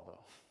Paul,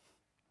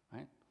 though,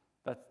 right?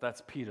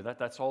 That's Peter.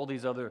 That's all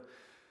these other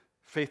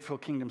faithful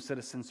kingdom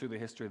citizens through the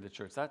history of the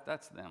church.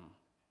 That's them.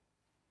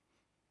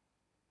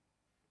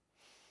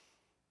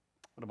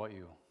 What about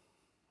you?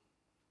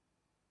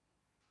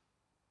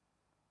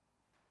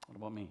 What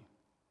about me?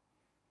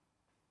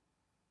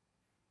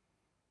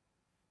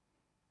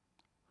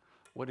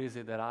 What is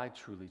it that I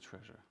truly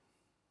treasure?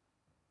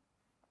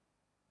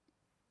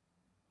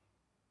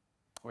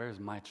 Where is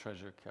my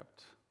treasure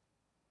kept?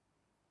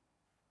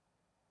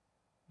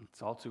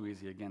 It's all too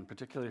easy, again,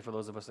 particularly for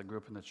those of us that grew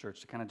up in the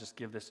church, to kind of just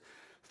give this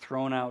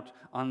thrown out,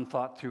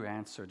 unthought through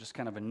answer, just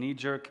kind of a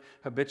knee-jerk,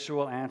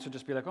 habitual answer,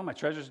 just be like, oh, my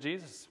treasure's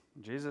Jesus.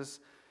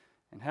 Jesus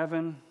in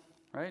heaven,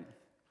 right?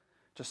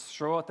 Just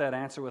throw out that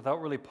answer without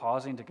really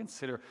pausing to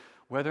consider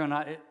whether or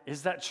not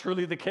is that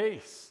truly the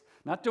case.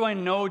 Not do I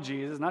know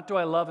Jesus, not do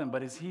I love him,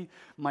 but is he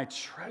my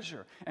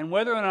treasure? And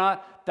whether or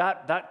not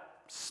that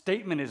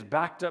statement is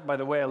backed up by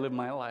the way I live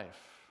my life.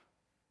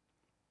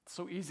 It's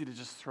so easy to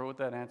just throw out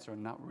that answer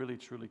and not really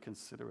truly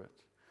consider it.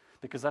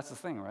 Because that's the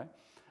thing, right?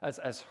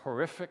 As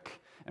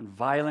horrific and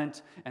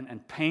violent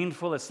and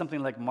painful as something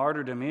like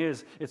martyrdom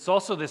is, it's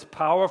also this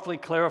powerfully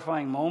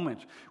clarifying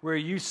moment where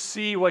you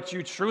see what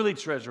you truly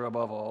treasure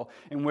above all,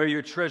 and where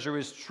your treasure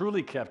is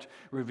truly kept,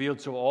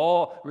 revealed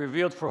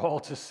for all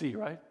to see,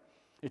 right?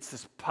 It's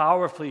this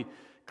powerfully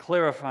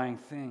clarifying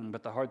thing.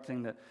 But the hard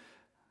thing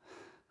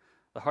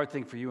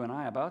for you and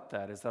I about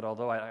that is that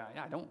although I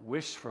don't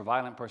wish for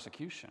violent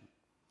persecution,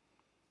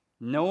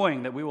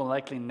 knowing that we will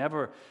likely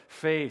never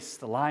face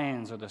the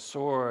lions or the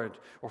sword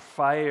or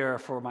fire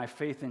for my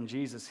faith in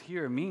Jesus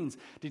here means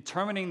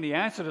determining the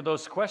answer to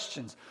those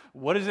questions.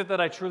 What is it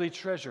that I truly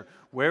treasure?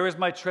 Where is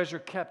my treasure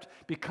kept?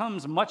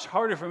 Becomes much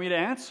harder for me to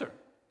answer.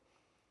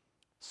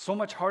 So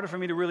much harder for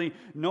me to really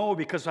know,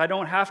 because I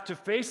don't have to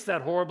face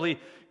that horribly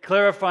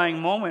clarifying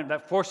moment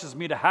that forces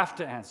me to have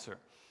to answer,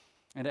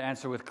 and to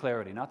answer with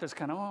clarity. Not this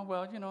kind of, oh,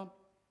 well,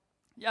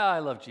 yeah, I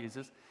love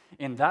Jesus.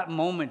 In that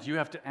moment, you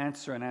have to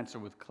answer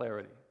with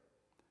clarity.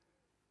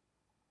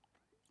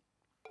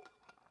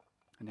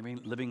 And I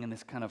mean, living in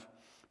this kind of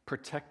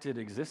protected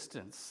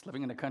existence,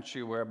 living in a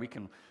country where we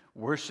can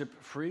worship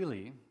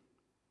freely,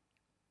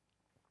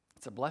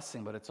 it's a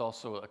blessing, but it's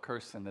also a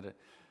curse in that it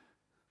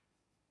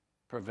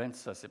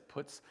prevents us. It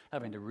puts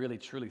having to really,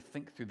 truly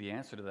think through the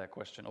answer to that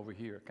question over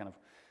here, kind of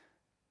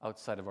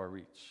outside of our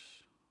reach.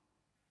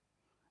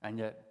 And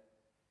yet,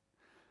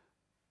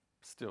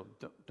 still,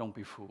 don't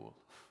be fooled.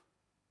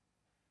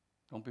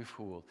 Don't be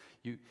fooled.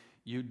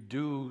 You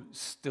do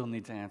still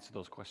need to answer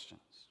those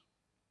questions.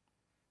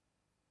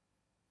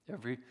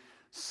 Every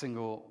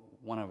single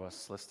one of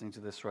us listening to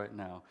this right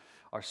now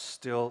are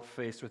still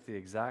faced with the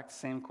exact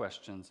same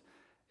questions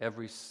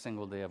every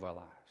single day of our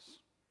lives.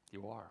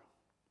 You are.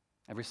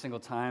 Every single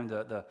time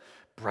the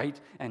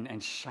bright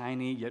and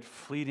shiny, yet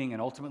fleeting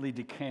and ultimately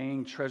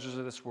decaying treasures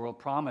of this world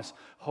promise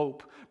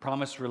hope,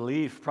 promise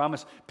relief,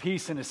 promise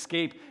peace and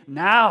escape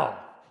now.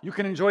 You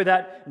can enjoy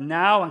that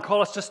now and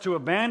call us just to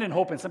abandon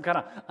hope in some kind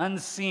of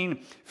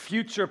unseen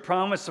future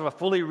promise of a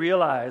fully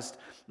realized,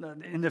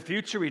 in the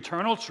future,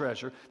 eternal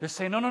treasure. They're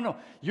saying, no.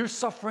 You're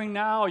suffering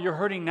now. You're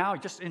hurting now.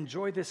 Just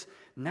enjoy this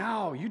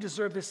now. You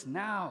deserve this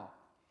now.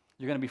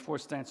 You're going to be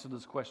forced to answer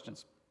those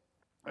questions.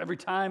 Every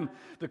time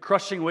the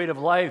crushing weight of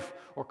life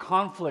or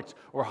conflict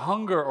or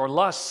hunger or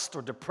lust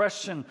or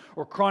depression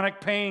or chronic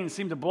pain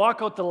seem to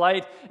block out the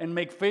light and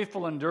make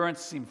faithful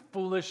endurance seem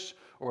foolish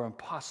or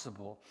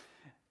impossible,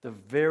 the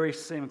very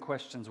same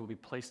questions will be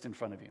placed in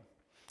front of you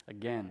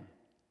again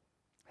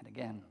and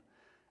again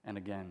and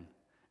again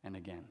and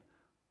again.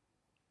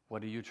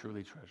 What do you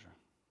truly treasure?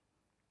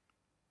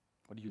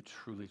 What do you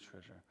truly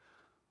treasure?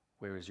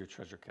 Where is your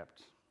treasure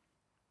kept?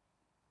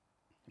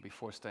 You'll be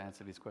forced to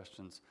answer these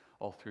questions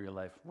all through your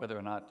life, whether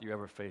or not you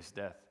ever face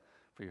death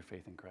for your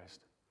faith in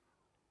Christ.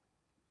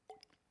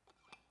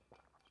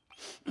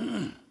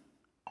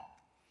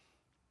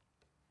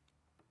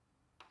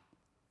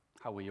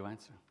 How will you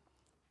answer?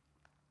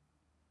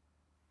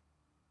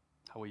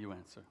 How will you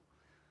answer?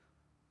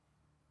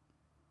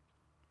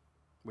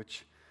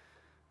 Which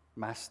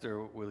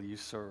master will you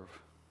serve?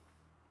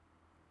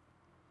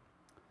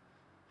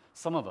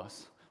 Some of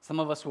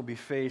us will be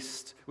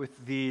faced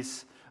with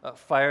these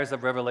fires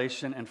of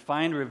revelation and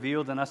find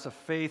revealed in us a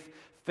faith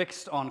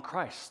fixed on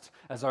Christ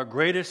as our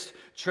greatest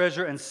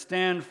treasure and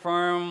stand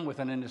firm with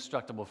an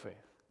indestructible faith.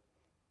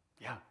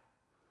 Yeah.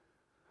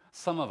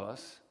 Some of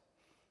us,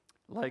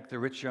 like the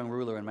rich young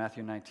ruler in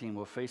Matthew 19,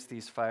 will face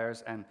these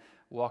fires and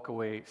walk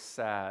away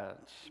sad,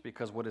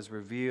 because what is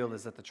revealed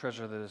is that the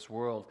treasures of this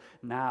world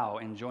now,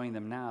 enjoying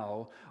them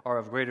now, are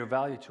of greater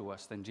value to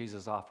us than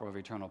Jesus' offer of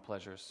eternal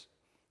pleasures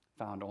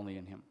found only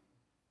in him.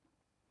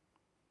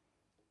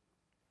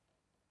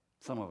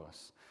 Some of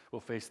us will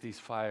face these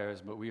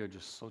fires, but we are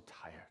just so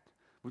tired.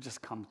 We've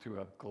just come through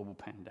a global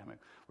pandemic.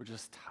 We're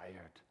just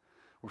tired.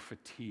 We're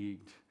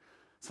fatigued.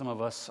 Some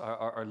of us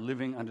are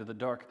living under the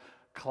dark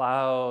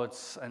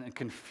clouds and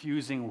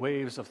confusing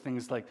waves of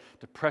things like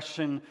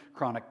depression,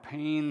 chronic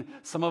pain.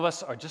 Some of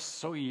us are just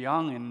so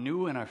young and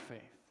new in our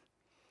faith.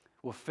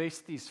 We'll face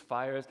these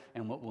fires,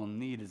 and what we'll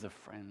need is a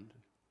friend,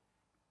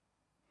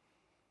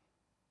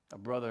 a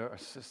brother or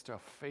sister, a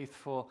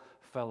faithful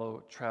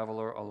fellow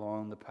traveler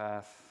along the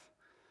path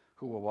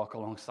who will walk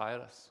alongside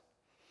us,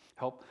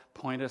 help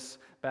point us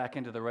back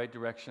into the right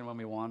direction when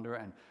we wander,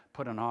 and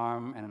put an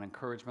arm and an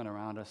encouragement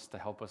around us to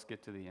help us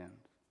get to the end.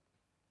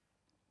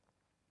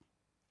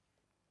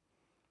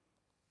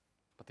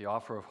 But the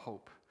offer of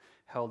hope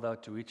held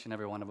out to each and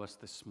every one of us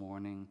this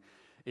morning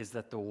is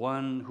that the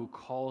one who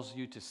calls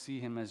you to see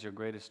him as your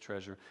greatest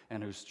treasure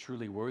and who's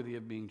truly worthy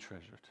of being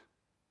treasured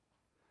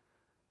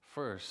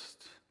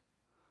first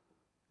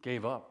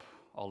gave up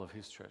all of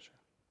his treasure.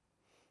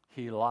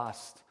 He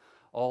lost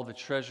all the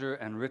treasure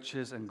and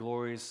riches and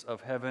glories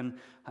of heaven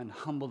and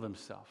humbled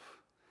himself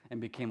and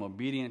became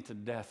obedient to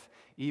death,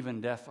 even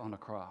death on a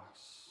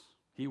cross.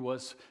 He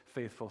was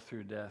faithful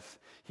through death.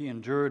 He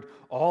endured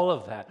all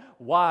of that.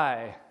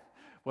 Why?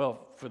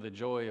 Well, for the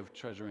joy of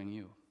treasuring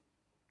you,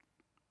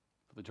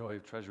 for the joy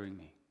of treasuring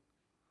me,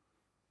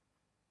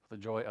 for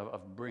the joy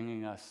of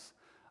bringing us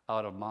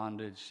out of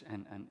bondage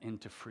and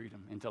into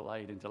freedom, into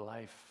light, into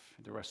life,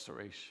 into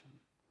restoration.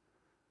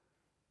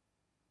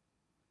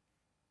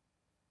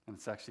 And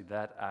it's actually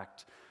that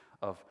act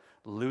of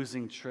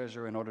losing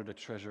treasure in order to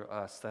treasure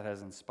us that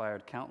has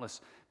inspired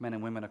countless men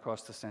and women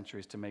across the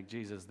centuries to make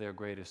Jesus their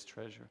greatest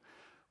treasure.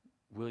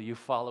 Will you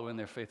follow in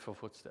their faithful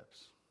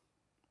footsteps?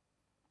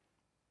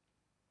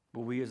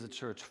 Will we as a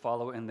church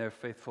follow in their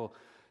faithful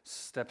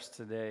steps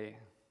today?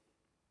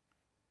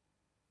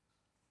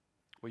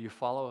 Will you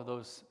follow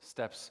those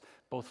steps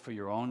both for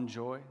your own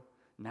joy,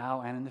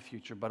 now and in the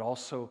future, but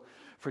also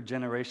for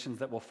generations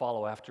that will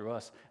follow after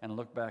us and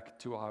look back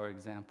to our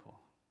example?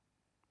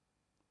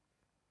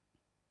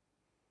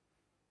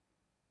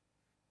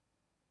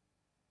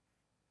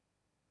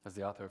 As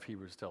the author of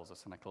Hebrews tells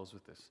us, and I close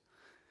with this.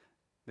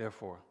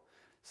 Therefore,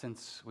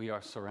 since we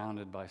are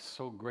surrounded by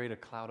so great a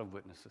cloud of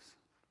witnesses,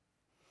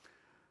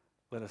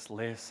 let us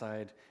lay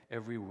aside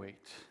every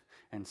weight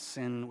and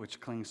sin which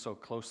clings so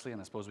closely,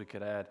 and I suppose we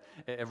could add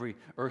every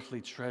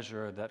earthly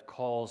treasure that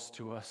calls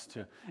to us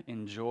to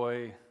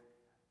enjoy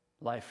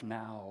life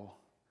now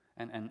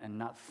and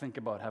not think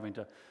about having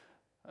to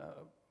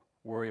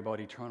worry about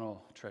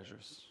eternal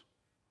treasures.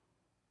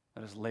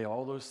 Let us lay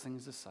all those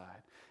things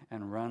aside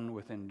and run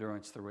with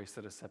endurance the race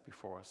that is set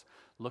before us,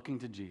 looking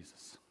to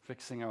Jesus,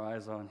 fixing our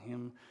eyes on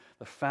him,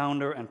 the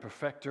founder and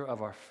perfecter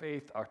of our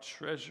faith, our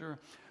treasure,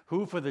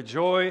 who for the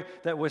joy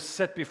that was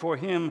set before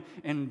him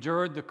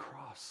endured the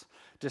cross,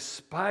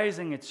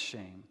 despising its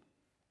shame,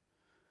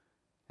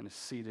 and is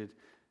seated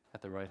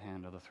at the right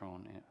hand of the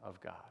throne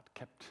of God,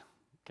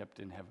 kept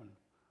in heaven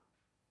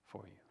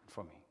for you and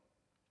for me.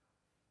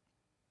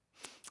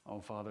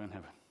 Oh, Father in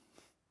heaven,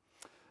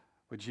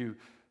 would you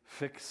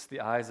fix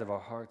the eyes of our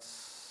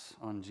hearts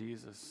on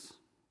Jesus?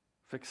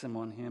 Fix them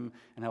on him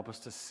and help us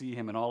to see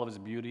him in all of his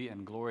beauty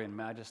and glory and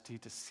majesty,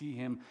 to see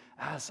him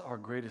as our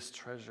greatest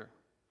treasure.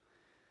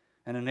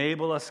 And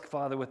enable us,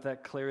 Father, with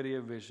that clarity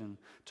of vision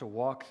to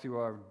walk through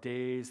our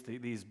days,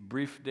 these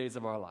brief days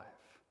of our life,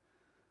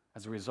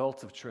 as a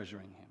result of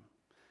treasuring him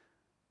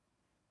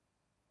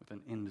with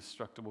an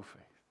indestructible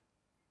faith.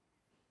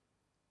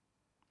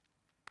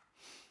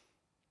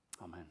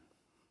 Amen.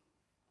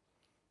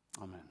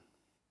 Amen.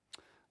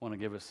 I want to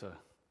give us a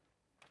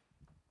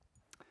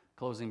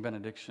closing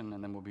benediction,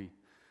 and then we'll be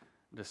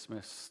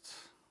dismissed.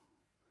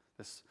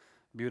 This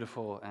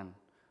beautiful and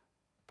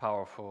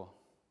powerful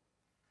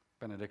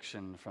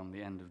benediction from the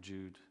end of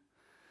Jude.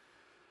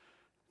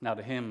 Now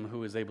to him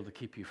who is able to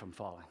keep you from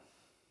falling,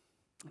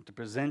 and to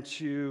present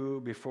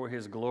you before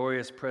his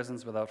glorious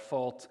presence without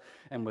fault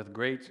and with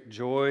great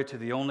joy, to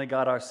the only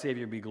God our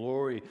Savior be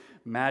glory,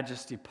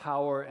 majesty,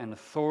 power, and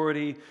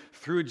authority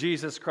through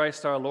Jesus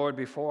Christ our Lord,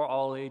 before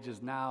all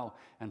ages, now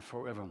and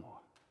forevermore.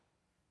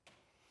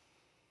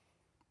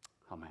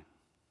 Amen.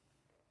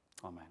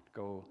 Amen.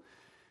 Go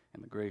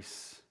in the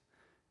grace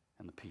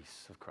and the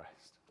peace of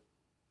Christ.